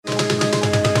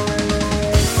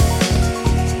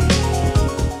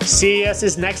CES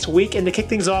is next week, and to kick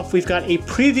things off, we've got a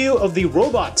preview of the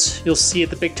robots you'll see at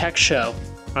the Big Tech Show.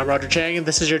 I'm Roger Chang, and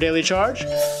this is your Daily Charge.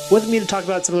 With me to talk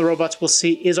about some of the robots we'll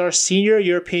see is our senior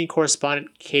European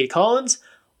correspondent, Katie Collins.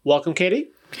 Welcome, Katie.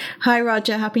 Hi,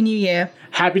 Roger. Happy New Year.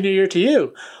 Happy New Year to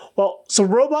you. Well, so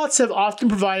robots have often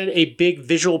provided a big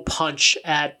visual punch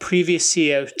at previous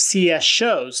CES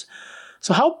shows.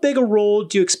 So how big a role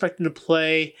do you expect them to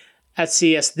play at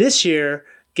CES this year,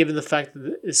 given the fact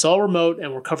that it's all remote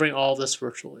and we're covering all of this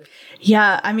virtually?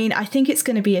 Yeah, I think it's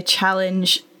going to be a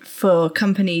challenge for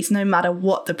companies no matter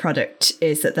what the product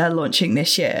is that they're launching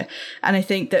this year. And I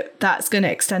think that that's going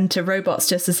to extend to robots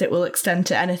just as it will extend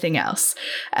to anything else.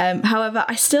 However,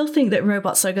 I still think that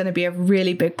robots are going to be a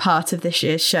really big part of this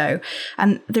year's show.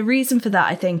 And the reason for that,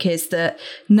 I think, is that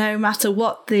no matter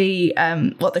what the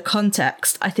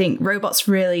context, I think robots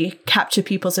really capture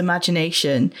people's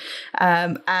imagination.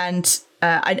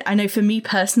 I know for me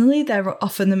personally, they're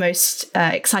often the most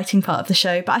exciting part of the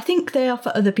show, but I think they are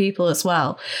for other people as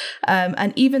well.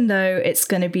 And even though it's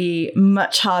going to be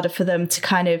much harder for them to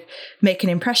kind of make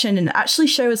an impression and actually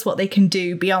show us what they can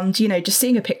do beyond, just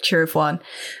seeing a picture of one,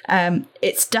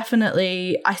 it's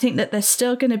definitely, I think that they're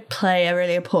still going to play a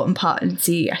really important part in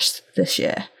CES this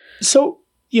year. So,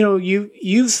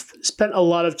 you've spent a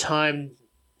lot of time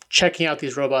checking out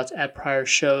these robots at prior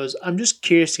shows. I'm just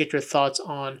curious to get your thoughts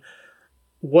on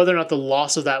whether or not the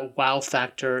loss of that wow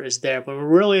factor is there when we're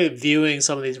really viewing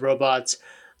some of these robots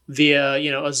via,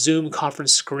 a Zoom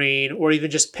conference screen or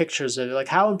even just pictures of it. Like,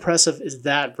 how impressive is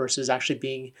that versus actually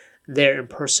being there in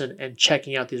person and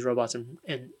checking out these robots and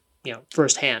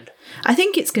firsthand? I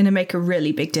think it's going to make a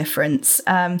really big difference.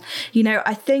 I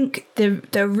think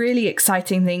the really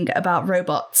exciting thing about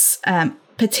robots,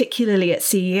 particularly at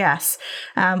CES,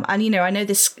 and I know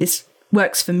this is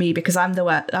works for me because I'm the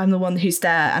one who's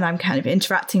there and I'm kind of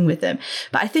interacting with them.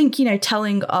 But I think,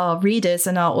 telling our readers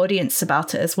and our audience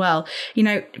about it as well,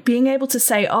 being able to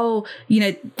say,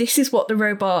 this is what the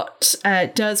robot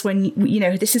does when,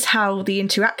 this is how the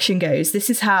interaction goes. This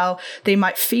is how they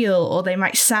might feel or they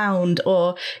might sound,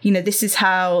 or, this is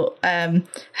how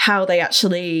they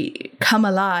actually come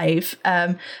alive.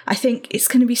 I think it's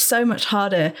going to be so much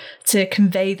harder to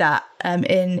convey that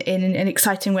in an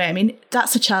exciting way. I mean,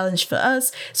 that's a challenge for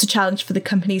us. It's a challenge for the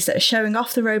companies that are showing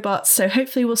off the robots. So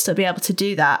hopefully we'll still be able to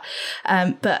do that.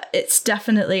 But it's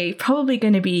definitely probably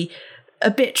going to be a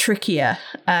bit trickier.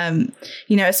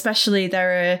 Especially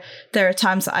there are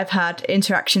times that I've had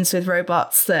interactions with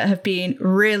robots that have been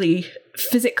really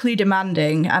physically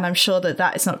demanding, and I'm sure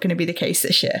that is not going to be the case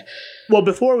this year. Well,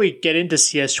 before we get into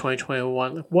CS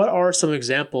 2021, what are some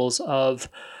examples of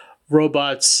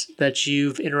robots that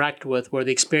you've interacted with where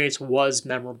the experience was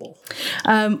memorable?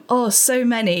 So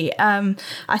many.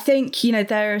 I think,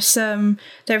 there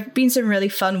have been some really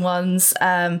fun ones.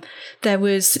 There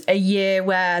was a year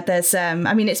where there's,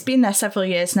 it's been there several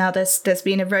years now. There's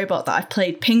been a robot that I've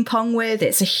played ping pong with.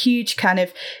 It's a huge kind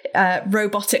of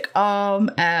robotic arm,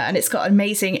 and it's got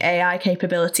amazing AI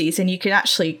capabilities, and you can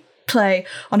actually play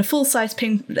on a full-size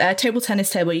table tennis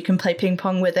table. You can play ping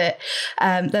pong with it.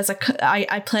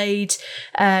 I played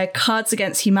Cards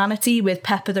Against Humanity with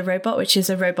Pepper the robot, which is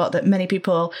a robot that many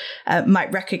people might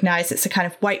recognize. It's a kind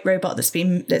of white robot that's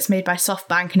made by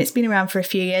SoftBank, and it's been around for a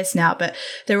few years now, but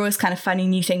they're always kind of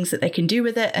finding new things that they can do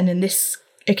with it. And in this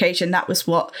occasion, that was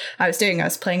what I was doing. I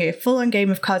was playing a full-on game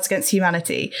of Cards Against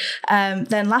Humanity.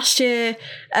 Then last year,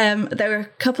 there were a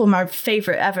couple of my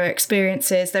favorite ever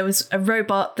experiences. There was a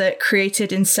robot that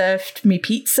created and served me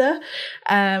pizza.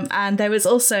 And there was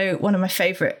also one of my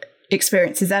favorite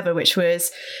experiences ever, which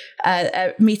was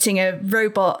meeting a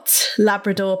robot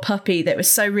Labrador puppy that was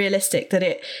so realistic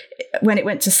that when it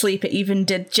went to sleep, it even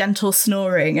did gentle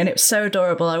snoring, and it was so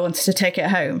adorable. I wanted to take it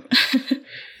home.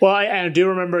 Well, I do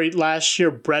remember last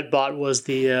year, Breadbot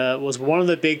was one of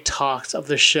the big talks of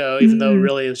the show, even though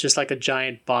really it was just like a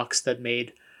giant box that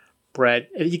made bread.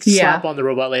 You can slap on the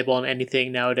robot label on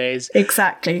anything nowadays.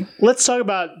 Exactly. Let's talk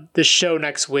about the show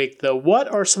next week, though. What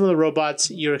are some of the robots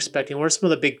you're expecting? What are some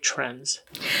of the big trends?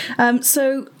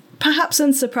 So perhaps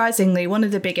unsurprisingly, one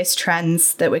of the biggest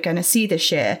trends that we're going to see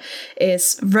this year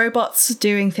is robots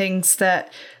doing things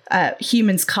that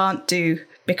humans can't do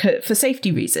for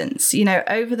safety reasons.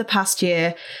 Over the past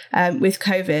year with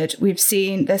COVID, we've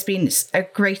seen there's been a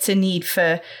greater need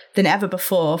than ever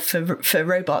before for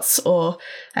robots or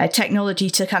technology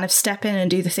to kind of step in and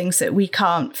do the things that we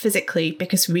can't physically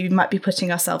because we might be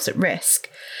putting ourselves at risk.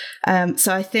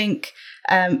 So I think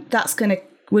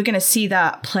we're going to see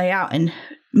that play out in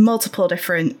multiple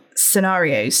different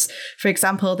scenarios. For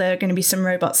example, there are going to be some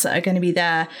robots that are going to be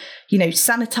there,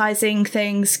 sanitizing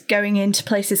things, going into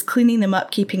places, cleaning them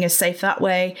up, keeping us safe that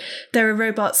way. There are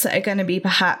robots that are going to be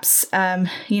perhaps,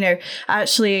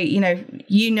 actually,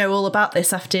 you know all about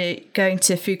this after going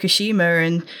to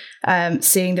Fukushima and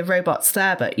seeing the robots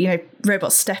there, but,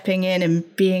 robots stepping in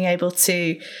and being able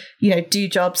to, do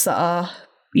jobs that are,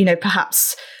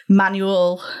 perhaps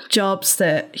manual jobs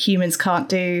that humans can't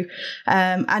do.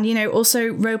 And, also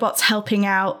robots helping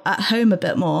out at home a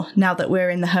bit more now that we're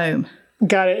in the home.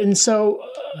 Got it. And so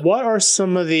what are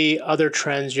some of the other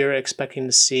trends you're expecting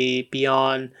to see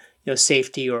beyond,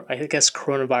 safety or I guess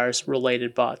coronavirus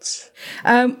related bots?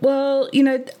 I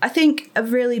think a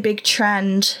really big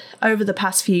trend over the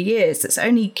past few years that's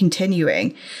only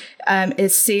continuing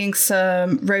is seeing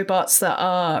some robots that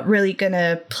are really going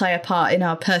to play a part in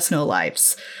our personal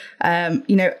lives.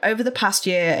 Over the past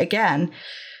year, again,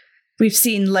 we've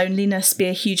seen loneliness be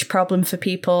a huge problem for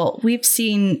people. We've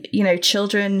seen,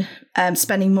 children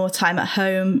spending more time at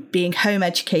home, being home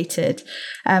educated.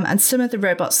 And some of the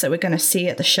robots that we're going to see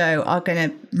at the show are going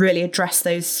to really address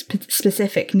those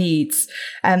specific needs.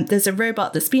 There's a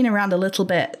robot that's been around a little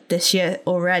bit this year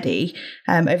already,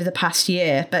 over the past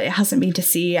year, but it hasn't been to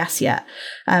CES yet.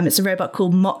 It's a robot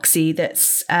called Moxie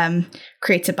that's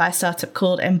created by a startup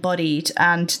called Embodied.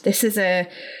 And this is a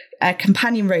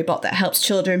companion robot that helps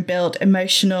children build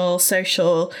emotional,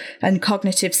 social, and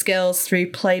cognitive skills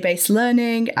through play-based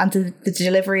learning and the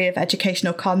delivery of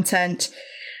educational content.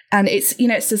 And it's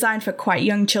designed for quite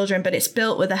young children, but it's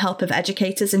built with the help of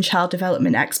educators and child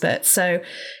development experts. So,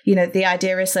 the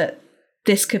idea is that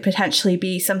this could potentially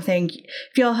be something,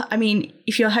 if you're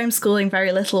homeschooling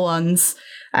very little ones,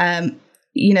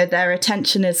 their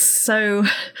attention is so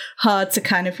hard to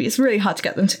it's really hard to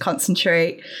get them to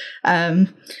concentrate.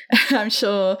 I'm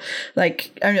sure I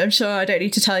don't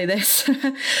need to tell you this,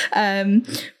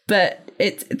 but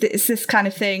it's this kind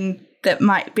of thing that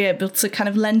might be able to kind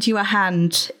of lend you a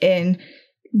hand in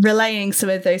relaying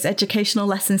some of those educational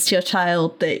lessons to your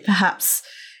child that perhaps,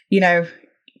 you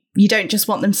don't just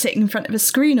want them sitting in front of a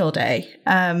screen all day.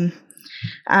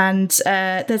 And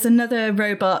there's another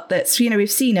robot that's,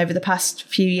 we've seen over the past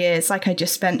few years, like I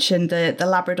just mentioned, the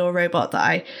Labrador robot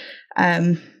that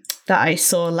I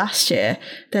saw last year.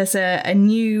 There's a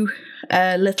new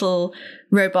little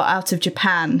robot out of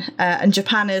Japan, and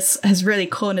Japan has really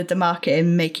cornered the market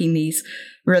in making these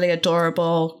really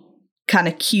adorable, kind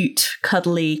of cute,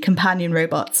 cuddly companion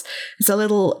robots. It's a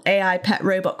little AI pet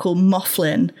robot called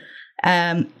Mouflin.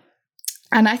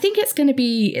 And I think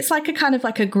it's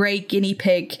like a grey guinea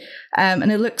pig,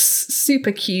 and it looks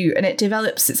super cute, and it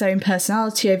develops its own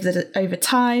personality over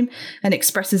time and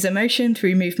expresses emotion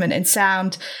through movement and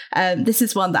sound. This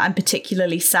is one that I'm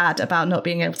particularly sad about not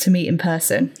being able to meet in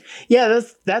person. Yeah,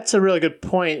 that's a really good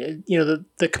point.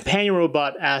 The companion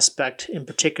robot aspect in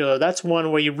particular, that's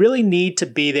one where you really need to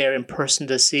be there in person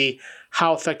to see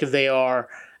how effective they are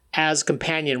as a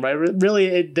companion, right?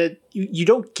 Really, that you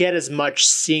don't get as much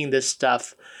seeing this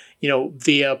stuff,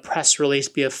 via press release,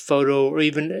 via photo, or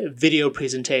even a video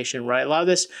presentation, right? A lot of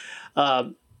this,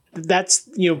 that's,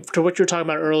 to what you were talking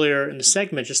about earlier in the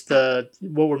segment, just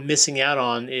what we're missing out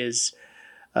on is,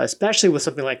 especially with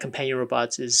something like companion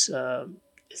robots, is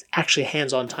actually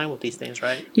hands-on time with these things,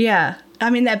 right? Yeah.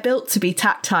 They're built to be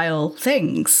tactile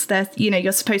things. They're,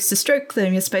 you're supposed to stroke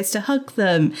them. You're supposed to hug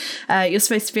them. You're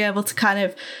supposed to be able to kind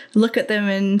of look at them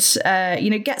and,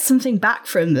 get something back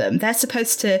from them.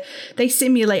 They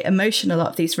simulate emotion, a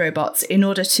lot of these robots, in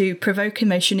order to provoke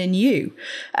emotion in you.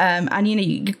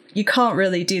 You can't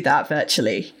really do that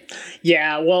virtually.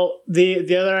 Yeah, well,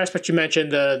 the other aspect you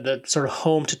mentioned, the sort of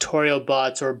home tutorial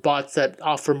bots or bots that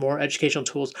offer more educational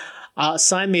tools,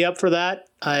 sign me up for that.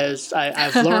 As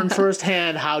I've learned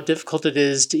firsthand how difficult it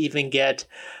is to even get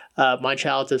my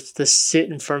child to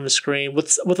sit in front of a screen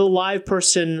with a live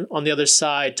person on the other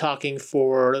side talking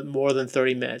for more than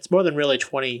 30 minutes, more than really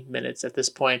 20 minutes at this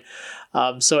point.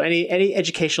 So any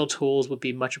educational tools would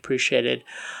be much appreciated.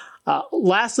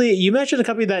 Lastly, you mentioned a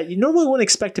company that you normally wouldn't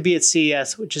expect to be at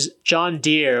CES, which is John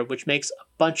Deere, which makes a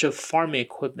bunch of farming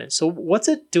equipment. So what's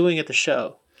it doing at the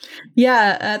show?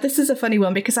 Yeah, this is a funny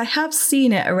one because I have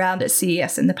seen it around at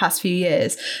CES in the past few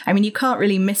years. You can't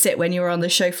really miss it when you're on the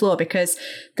show floor because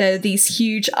they're these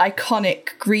huge,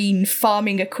 iconic green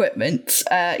farming equipment.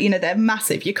 They're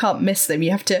massive. You can't miss them. You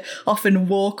have to often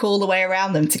walk all the way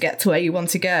around them to get to where you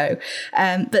want to go.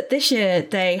 But this year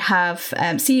they have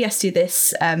CES do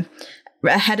this.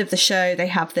 Ahead of the show, they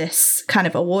have this kind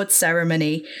of award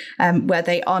ceremony where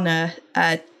they honor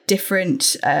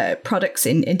different products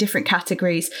in different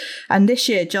categories. And this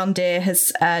year, John Deere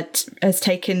has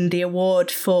taken the award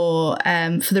for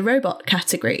the robot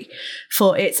category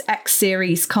for its X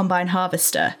Series combine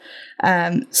harvester.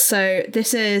 So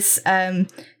this is a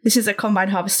combine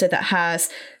harvester that has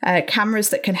cameras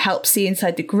that can help see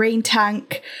inside the grain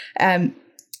tank.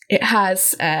 It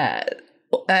has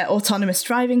autonomous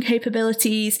driving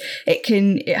capabilities.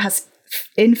 It has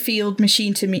in-field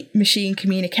machine-to-machine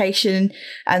communication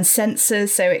and sensors,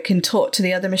 so it can talk to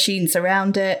the other machines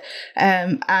around it.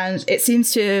 And it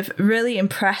seems to have really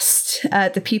impressed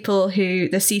the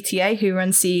CTA who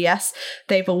run CES.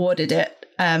 They've awarded it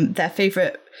their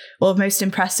favorite or most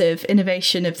impressive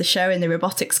innovation of the show in the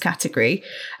robotics category.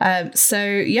 So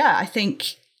yeah, I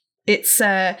think it's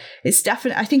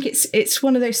definitely, I think it's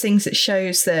one of those things that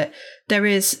shows that there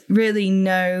is really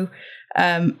no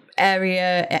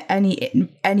area,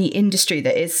 any industry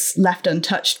that is left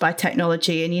untouched by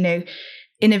technology. And,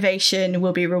 innovation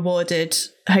will be rewarded,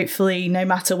 hopefully, no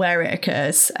matter where it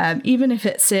occurs, even if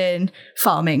it's in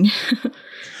farming.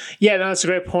 Yeah, no, that's a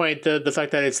great point. The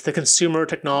fact that it's the Consumer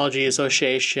Technology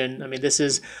Association. I mean, this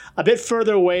is a bit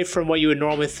further away from what you would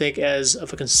normally think as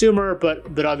of a consumer,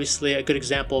 but obviously a good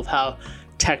example of how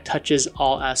tech touches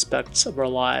all aspects of our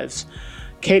lives.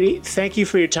 Katie, thank you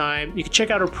for your time. You can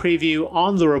check out our preview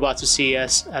on the robots of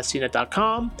CES at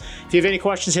cnet.com. If you have any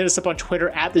questions, hit us up on Twitter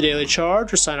at The Daily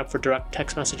Charge or sign up for direct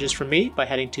text messages from me by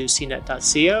heading to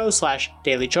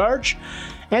cnet.co/dailycharge.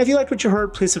 And if you liked what you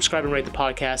heard, please subscribe and rate the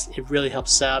podcast. It really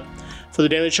helps us out. For The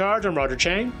Daily Charge, I'm Roger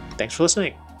Chang. Thanks for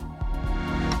listening.